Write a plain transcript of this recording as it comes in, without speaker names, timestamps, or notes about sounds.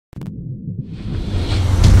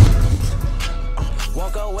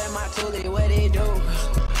with my toolie, what they do?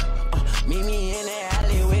 Meet me in the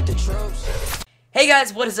alley with the troops. Hey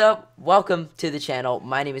guys, what is up? Welcome to the channel.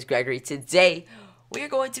 My name is Gregory. Today, we are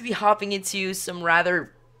going to be hopping into some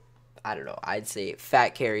rather, I don't know, I'd say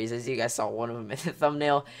fat carries, as you guys saw one of them in the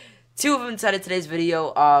thumbnail. Two of them inside of today's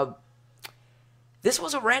video. This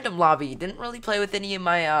was a random lobby. Didn't really play with any of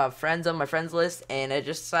my friends on my friends list, and I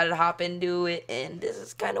just decided to hop into it, and this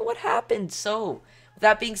is kind of what happened. So, with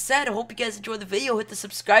that being said, I hope you guys enjoyed the video. Hit the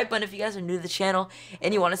subscribe button if you guys are new to the channel,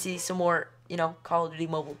 and you want to see some more, you know, Call of Duty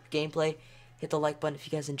mobile gameplay. Hit the like button if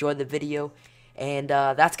you guys enjoyed the video, and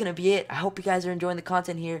that's going to be it. I hope you guys are enjoying the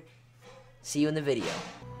content here. See you in the video.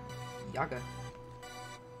 Yaga.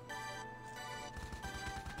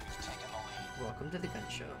 Welcome to the gun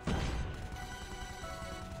show.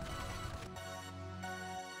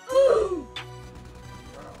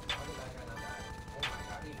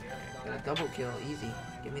 Got a double kill, easy.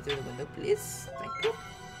 Get me through the window, please. Thank you.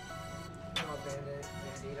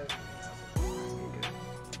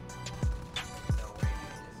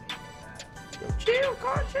 Yo, chill,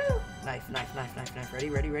 car, chill. Knife, knife, knife, knife, knife. Ready,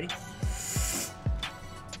 ready, ready.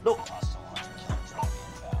 No.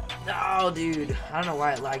 Oh, dude. I don't know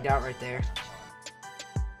why it lagged out right there.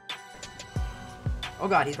 Oh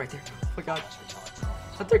god, he's right there. Oh my god.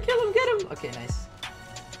 Hunter, kill him, get him! Okay, nice.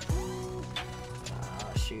 Oh,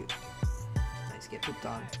 shoot. Nice, get pooped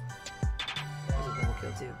on. That was a double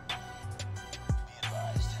kill, too.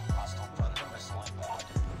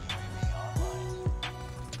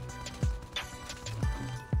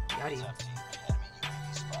 Got him.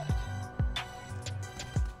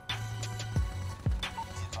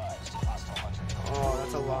 Oh,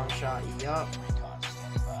 that's a long shot. Yup.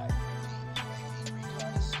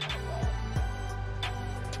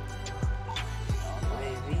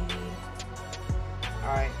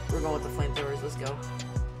 Alright, we're going with the flamethrowers. Let's go.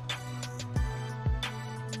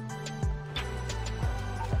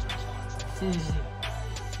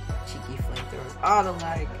 Cheeky flamethrowers. Ah, the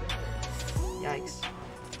lag. Yikes.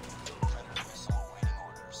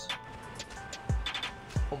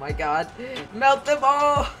 Oh my god. Melt them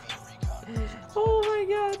all! Oh my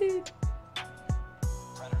god, dude.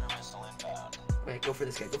 Wait, go for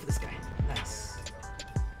this guy. Go for this guy. Nice.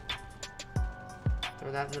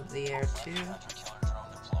 Throw that into the air, too.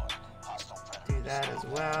 Do that as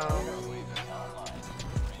well.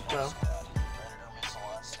 Go.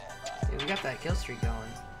 Dude, we got that kill streak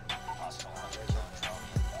going.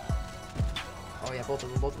 Oh yeah, both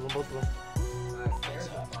of them, both of them, both of them.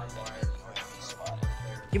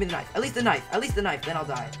 Give me the knife. At least the knife. At least the knife. Then I'll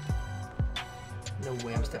die. No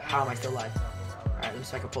way. I'm still. How am I still alive? Alright, let me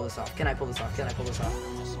see if I can pull this off. Can I pull this off? Can I pull this off?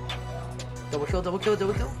 Double kill, double kill,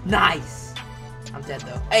 double kill. Nice! I'm dead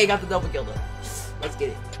though. Hey, got the double kill though. Let's get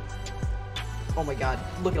it. Oh my god,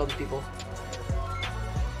 look at all these people.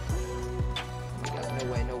 Oh my god, no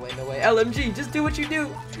way, no way, no way. LMG, just do what you do.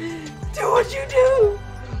 Do what you do.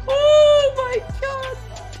 Oh my god.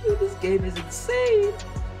 Dude, this game is insane.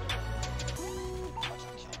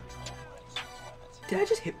 Did I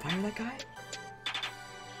just hit fire that guy?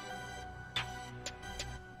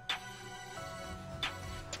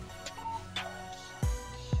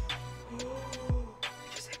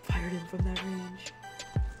 I just hit fired him from that range.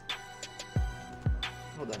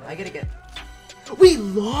 Hold on, I gotta get... We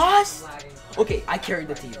lost?! Okay, I carried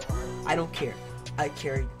the team. I don't care. I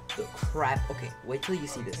carried the crap. Okay, wait till you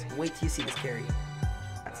see this. Wait till you see this carry.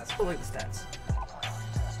 Let's pull up the stats.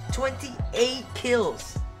 28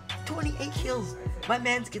 kills. 28 kills. My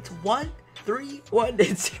man's gets 1, 3, 1,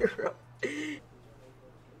 and 0. It's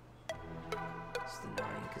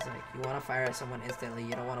annoying because like you want to fire at someone instantly.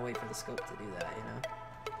 You don't want to wait for the scope to do that, you know?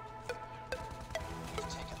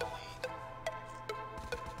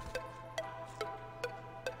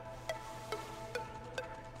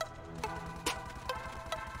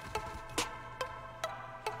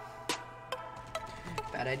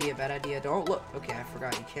 Bad idea, bad idea. Don't look. Okay, I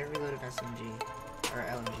forgot. You can't reload an SMG. Or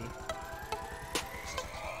LMG.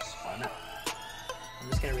 Oh, no. I'm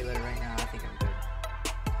just gonna reload it right now. I think I'm good.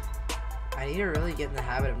 I need to really get in the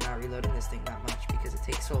habit of not reloading this thing that much because it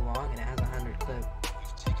takes so long and it has 100 clip.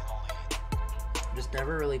 I've just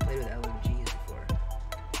never really played with LMGs before.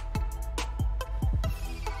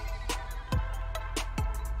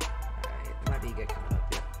 Alright, it might be good coming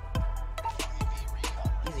up. Yep.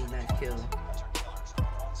 Easy knife kill.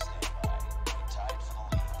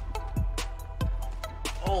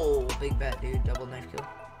 Oh, big bet, dude. Double knife kill.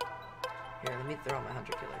 Here, let me throw out my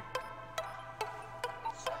hunter killer.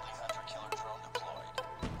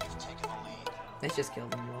 Let's just kill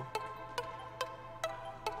them, bro.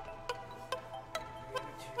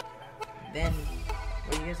 Then,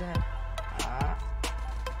 where you guys at?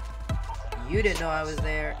 You didn't know I was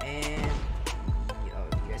there, and oh,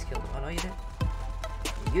 you guys killed him. Oh no, you didn't.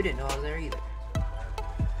 You didn't know I was there either.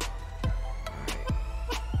 Alright.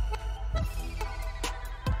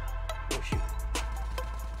 Oh shoot.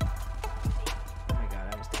 Oh my god,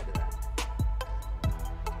 I almost died to that.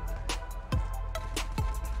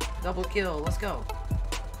 Double kill, let's go.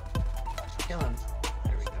 Kill him.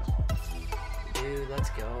 There we go. Dude, let's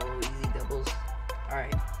go. Easy doubles.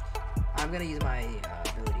 Alright. I'm gonna use my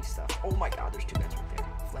ability stuff. Oh my god, there's two guys right there.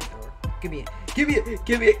 Flamethrower. Give me it. Give me it.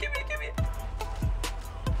 Give me it. Give me it. Give me it.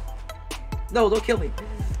 No, don't kill me.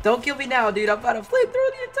 Don't kill me now, dude. I'm about to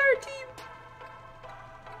flamethrow the entire team.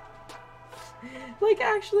 Like,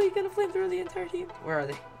 actually gonna flamethrow the entire team. Where are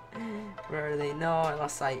they? Where are they? No, I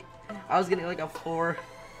lost sight. I was getting like a four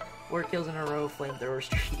kills in a row flamethrower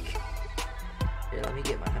streak. Here, let me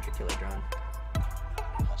get my hunter killer drone.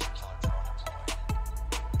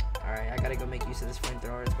 Alright, I gotta go make use of this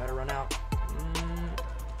flamethrower. It's about to run out.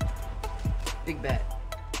 Big bet.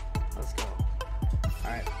 Let's go.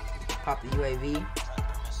 Alright. Pop the UAV.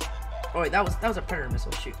 Oh wait, that was a predator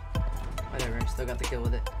missile. Shoot. Whatever. Still got the kill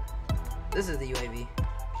with it. This is the UAV.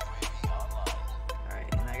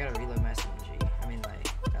 Alright, and I gotta reload my SMG. I mean, like,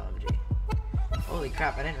 LMG. Holy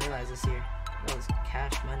crap, I didn't realize this here. That was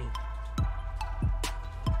cash money.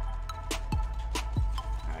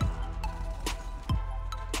 Alright.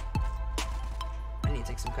 I need to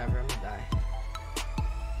take some cover. I'm gonna die.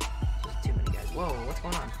 There's too many guys. Whoa, what's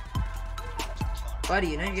going on? Buddy,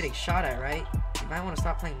 you know you're getting shot at, right? You might want to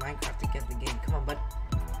stop playing Minecraft to get the game. Come on, bud.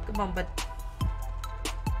 Come on, bud.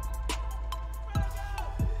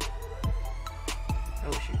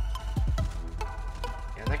 Oh, shoot.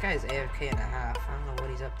 Yeah, that guy is AFK and a half. I don't know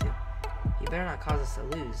what he's up to. He better not cause us to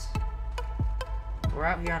lose. We're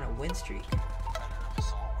out here on a win streak.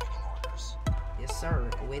 Yes, sir.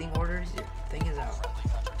 Awaiting orders. Your thing is out.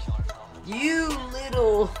 You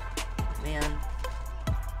little man.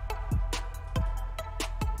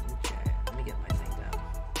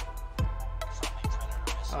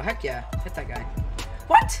 Oh heck yeah, hit that guy.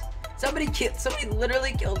 What? Somebody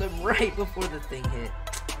literally killed him right before the thing hit.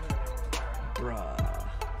 Bruh.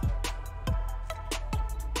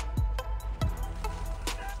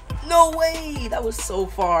 No way! That was so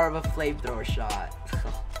far of a flamethrower shot.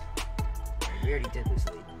 We already did this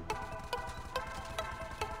lead.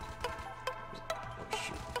 Oh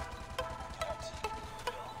shoot.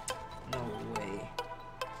 No way.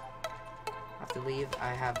 I have to leave.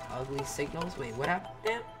 I have ugly signals. Wait, what happened?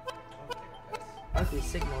 Damn. Ugly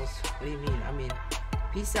signals? What do you mean? I mean,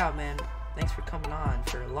 peace out, man. Thanks for coming on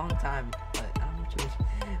for a long time. But I don't know what you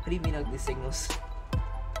mean. What do you mean, ugly signals?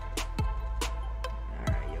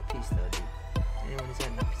 Alright, yo, peace though, dude. Anyone who's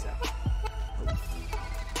heading up, peace out. Oh.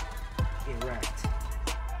 Get wrecked.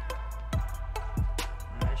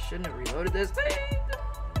 I shouldn't have reloaded this thing.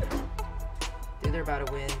 Dude, they're about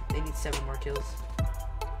to win. They need 7 more kills.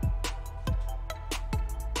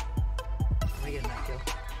 Am I getting that kill?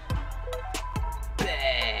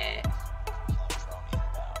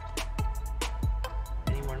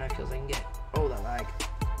 Any more knife kills I can get? Oh, that lag.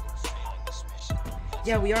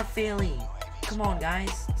 Yeah, we are failing. Come on,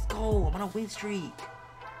 guys. Let's go. I'm on a win streak.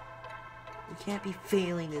 We can't be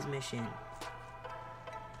failing this mission.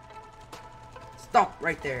 Stop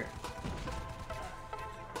right there.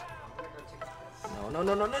 No,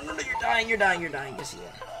 you're dying, you're dying. Yes, you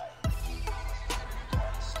are.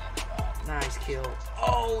 Nice kill.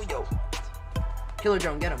 Oh, yo. Killer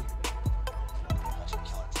drone, get him.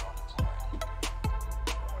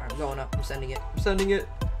 Alright, I'm going up. I'm sending it.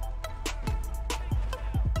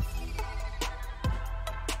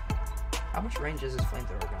 How much range has this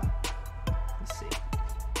flamethrower got? Let's see.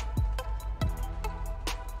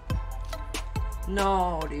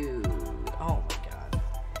 No, dude. Oh my god.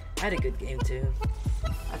 I had a good game too.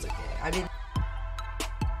 That's okay. I mean,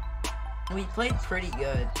 we played pretty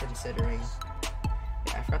good considering.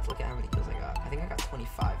 Yeah, I forgot to look at how many kills I got. I think I got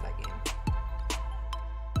 25 that game.